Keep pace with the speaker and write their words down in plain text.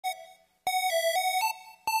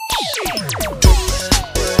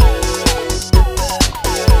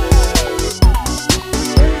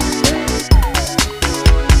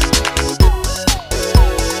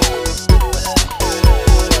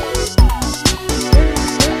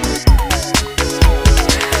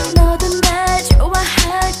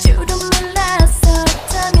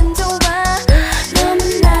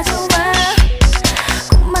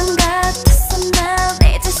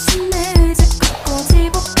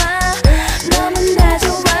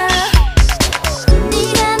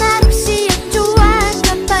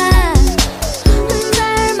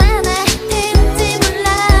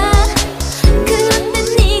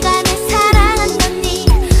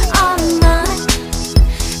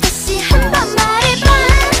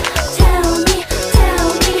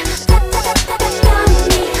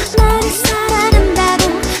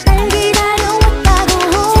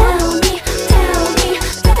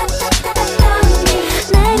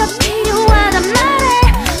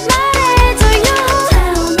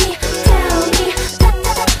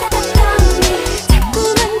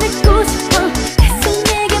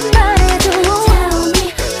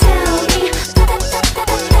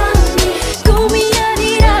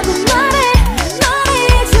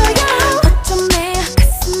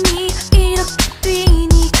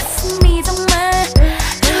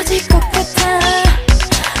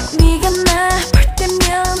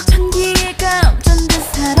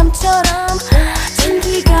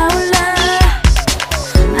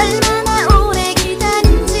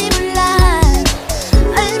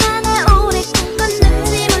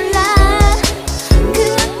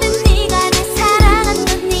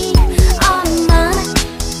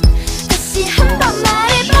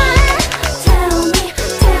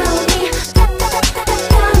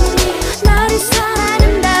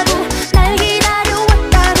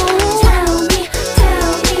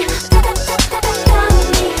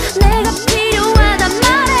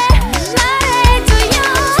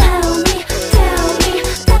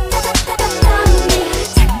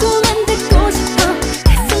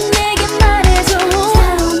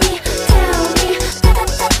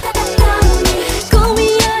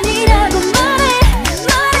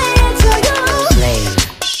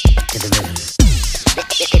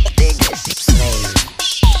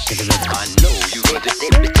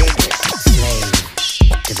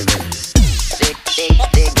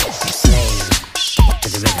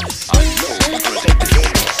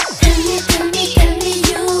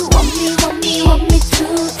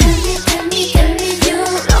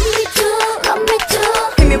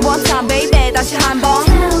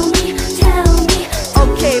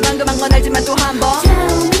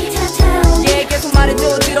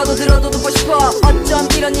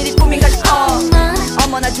이런 일이 꿈인가 싶어.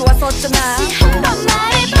 어머나 좋아서 어쩌나. 한번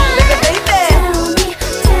말해봐. Baby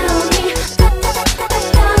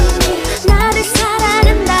나를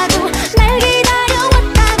사랑한다고 날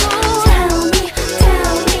기다려왔다고.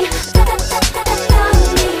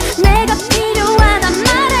 내가 필요하단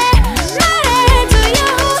말해줘요.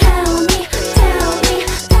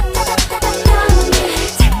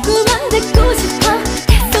 자꾸만 듣고 싶어.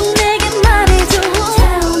 계속 내게 말해줘.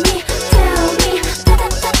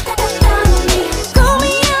 꿈이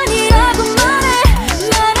아니라고 말해줘요.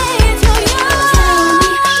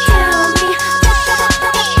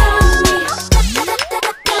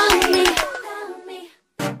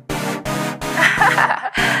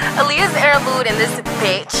 Aaliyah's interlude in this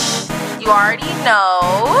bitch. You already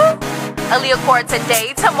know. Aaliyah core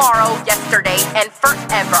today, tomorrow, yesterday, and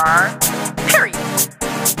forever. Period.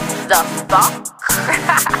 The fuck?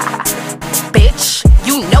 Bitch,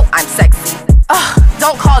 you know I'm sexy.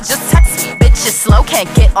 Don't call, just text me. Bitch is slow,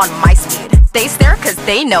 can't get on my speed. They stare cause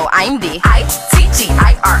they know I'm the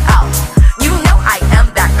ITGIRL. You know I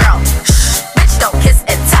am that girl. Shh, bitch don't kiss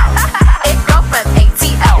and tell. It go from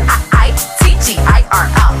ATL.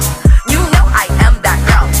 ITGIRL. You know I am that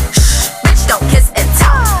girl. Shh, bitch don't kiss and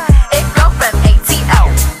tell. It go from ATL.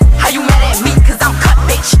 How you mad at me cause I'm cut,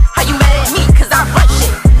 bitch? How you mad at me cause I run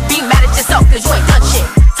shit? Be mad at yourself cause you ain't done shit.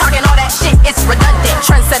 Talking all that shit, it's redundant.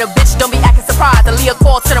 Trendsetter bitch, don't be acting surprised. Aaliyah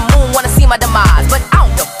call to the moon, wanna see my demise. But I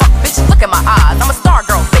don't give a fuck, bitch, look at my eyes. I'm a star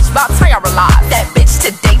girl, bitch, about time y'all realize. That bitch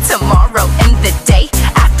today, tomorrow, and the day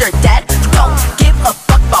after that. Don't give a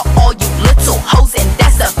fuck about all you little hoes, and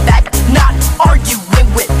that's a fact. Not arguing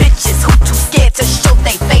with bitches who too scared to show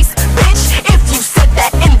they face. Bitch, if you said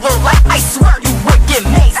that in real life, I swear you would get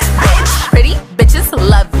maced, bitch. Pretty bitches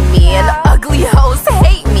love me, and ugly hoes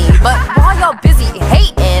hate me. But while y'all busy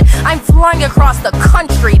hating, I'm flying across the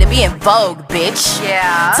country to be in Vogue, bitch.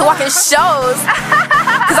 Yeah. To walk in shows,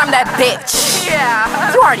 cause I'm that bitch.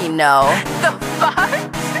 Yeah. You already know. The fuck?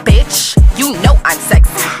 Bitch, you know I'm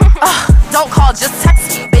sexy. Don't call, just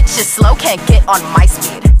text me. Bitch is slow, can't get on my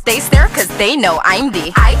speed. They stare cause they know I'm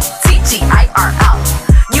the ITGIRL.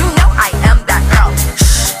 You know I am that girl.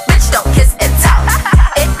 Shh, bitch don't kiss and tell.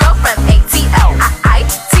 It go from ATL.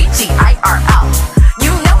 ITGIRL.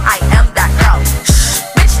 You know I am that girl. Shh,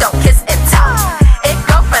 bitch don't kiss and tell. It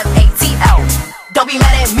go from ATL. Don't be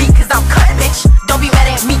mad at me cause I'm cut, bitch. Don't be mad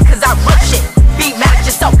at me cause I run shit. Be mad at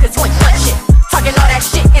yourself cause you ain't done shit. Talking all that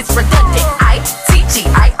shit, it's redundant.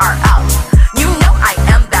 ITGIRL. You know I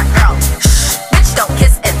am that girl. Shh, bitch don't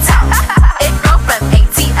kiss and tell. It go from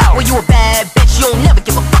ATL. Well, you a bad bitch, you don't never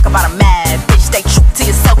give a fuck about a mad bitch. Stay true to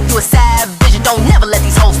yourself, you a savage, and don't never let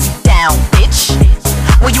these hoes beat down, bitch.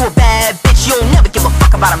 Well, you a bad bitch, you don't never give a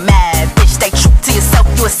fuck about a mad bitch. Stay true to yourself,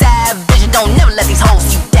 you a savage, and don't never let these hoes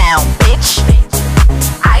beat down, bitch.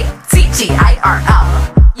 ITGIRL.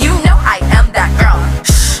 You know I am that girl.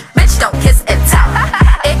 Shh, bitch don't kiss and tell.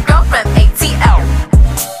 It go from ATL.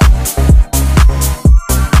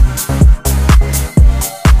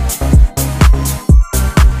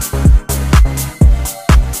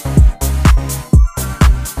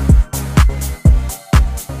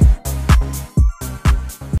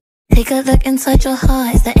 Take a look inside your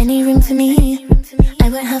heart, is there any room for me? I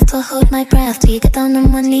won't have to hold my breath till you get down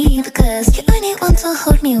on one knee. Because you only want to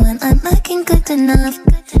hold me when I'm looking good enough.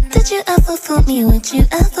 Did you ever fool me, would you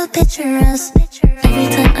ever picture us? Every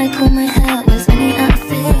time I pull my hair, was only out of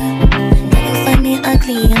fear that you'll find me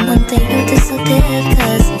ugly and one day you'll disappear.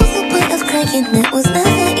 Cause what's the point of crying, it was never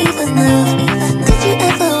even enough. Did you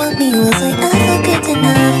ever want me, was I ever good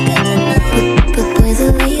enough? But boys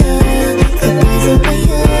are weird, but boys are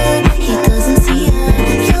weird. He doesn't see it,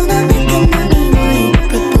 you're not making money, boy.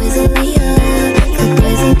 But boys are weird, but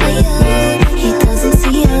boys are weird. He doesn't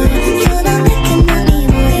see it, you're not making money,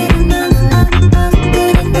 boy. Good enough,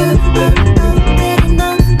 good enough, good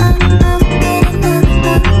enough, good enough, good enough.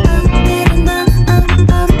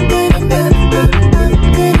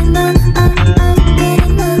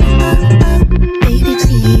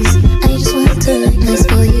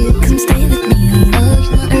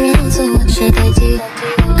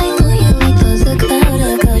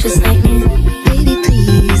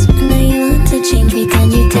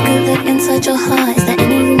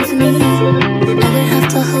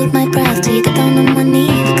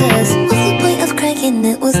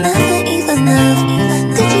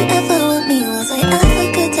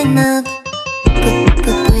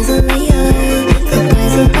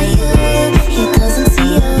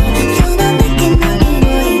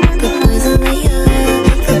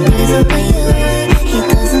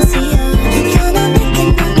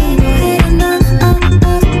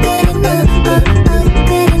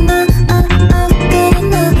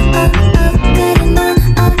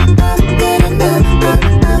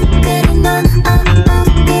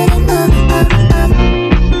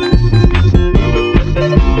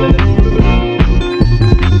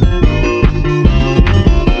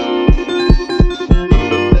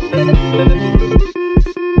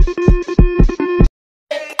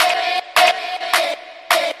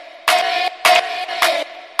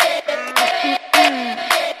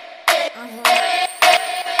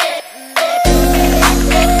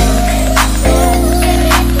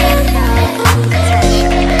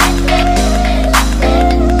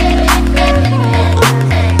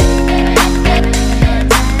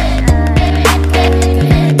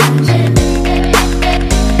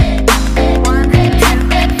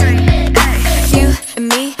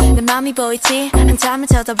 맘을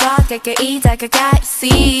쳐다봐 가까이 다가가. You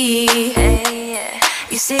see,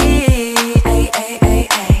 you see.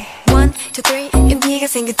 1, 2, 3 용기가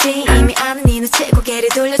생겼지. 이미 아는 이 눈치 고개를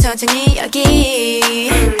돌려 천천히 여기.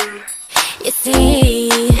 You see,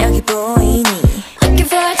 여기 보이니. Looking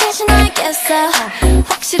for attention 알겠어.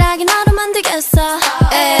 확실하게 너로 만들겠어.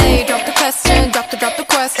 Hey, drop the question, drop the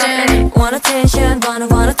question. Want attention, want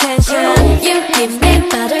attention. You give me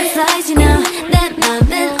butterflies, you know. 내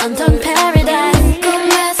맘은 온통 paradise.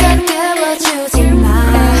 꿈에서 깨워주지 마.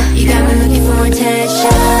 You got me looking for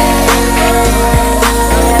attention.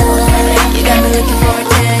 You got me looking for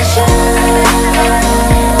attention.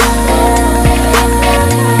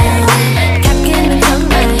 가끔은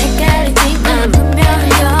정말 헷갈리지만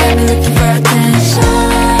분명히 You got me looking for attention.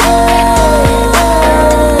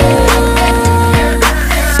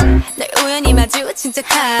 날 우연히 마주친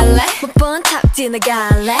척할래? 못 본 탑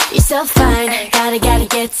지나갈래? You're so fine, gotta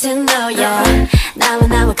get to know ya.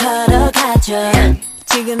 나와 걸어가줘.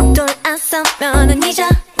 지금 돌아서면은 잊어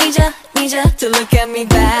to look at me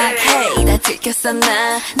back. Hey, 다 들켰어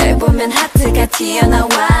나. 널 보면 하트가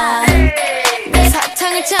튀어나와. 내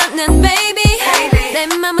사탕을 찾는 baby. 내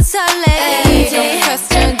맘은 설레지.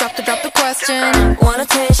 Drop the question. Want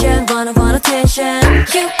attention, want attention.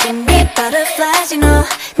 You give me butterflies, you know.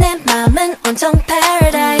 내 맘은 온통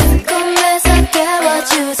paradise. 꿈에서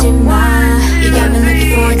깨워주지 마. You got me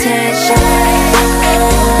looking for attention.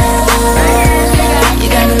 You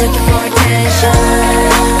got me looking for attention.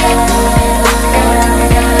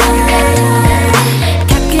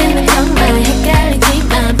 가끔은 정말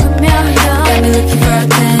헷갈리지만 분명히 You got me looking for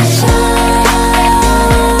attention.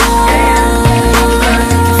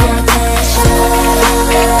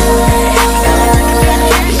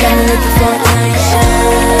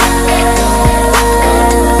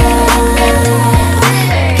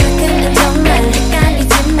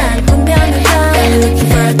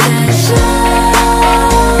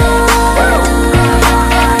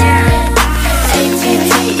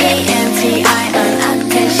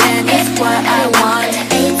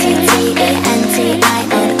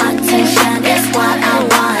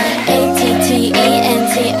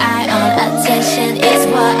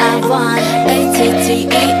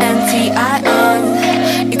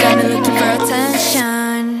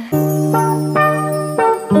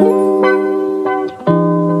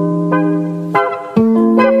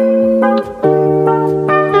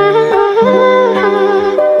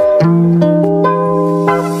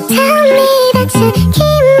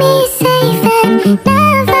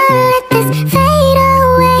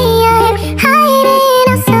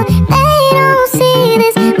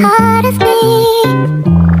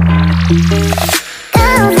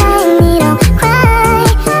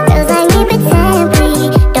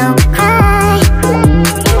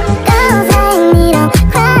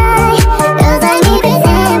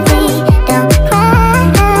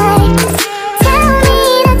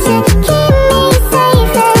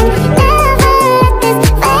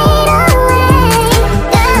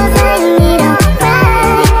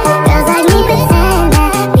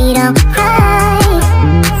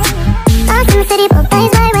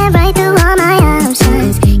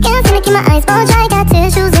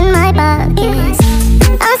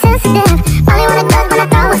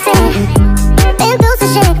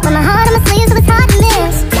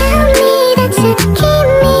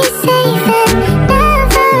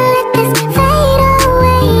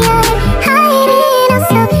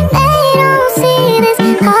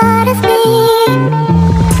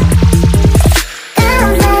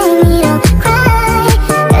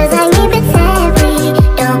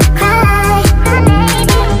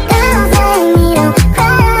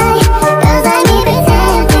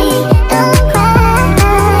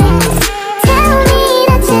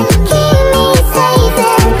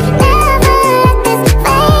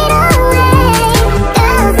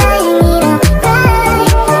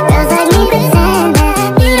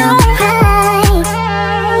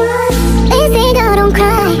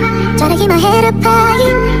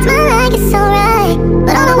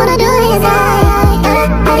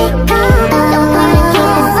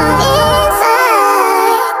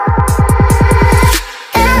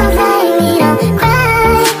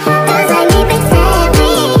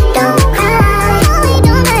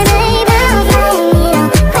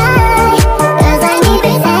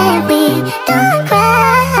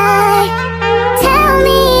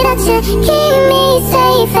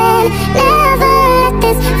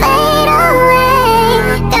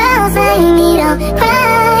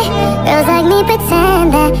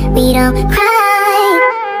 We don't cry.